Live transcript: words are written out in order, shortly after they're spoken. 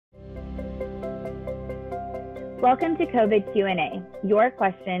Welcome to COVID Q&A, your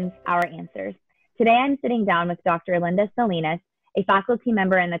questions, our answers. Today I'm sitting down with Dr. Linda Salinas, a faculty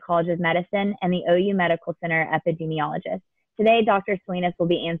member in the College of Medicine and the OU Medical Center epidemiologist. Today, Dr. Salinas will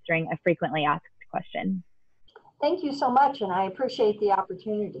be answering a frequently asked question. Thank you so much, and I appreciate the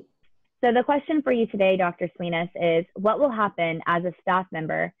opportunity. So the question for you today, Dr. Salinas, is what will happen as a staff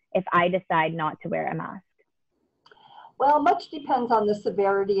member if I decide not to wear a mask? Well, much depends on the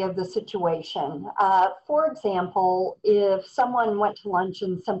severity of the situation. For example, if someone went to lunch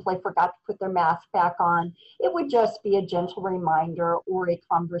and simply forgot to put their mask back on, it would just be a gentle reminder or a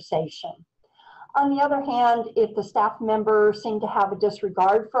conversation. On the other hand, if the staff member seemed to have a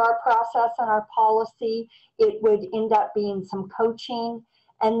disregard for our process and our policy, it would end up being some coaching.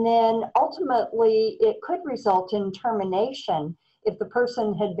 And then ultimately, it could result in termination if the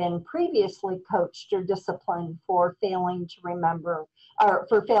person had been previously coached or disciplined for failing to remember or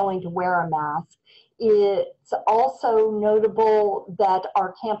for failing to wear a mask. It's also notable that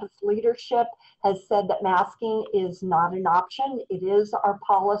our campus leadership has said that masking is not an option. It is our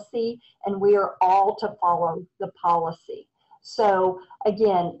policy, and we are all to follow the policy. So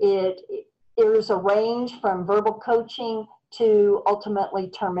again, there's a range from verbal coaching to ultimately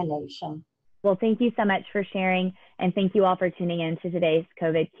termination. Well, thank you so much for sharing, and thank you all for tuning in to today's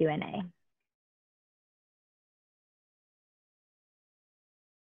COVID Q&A.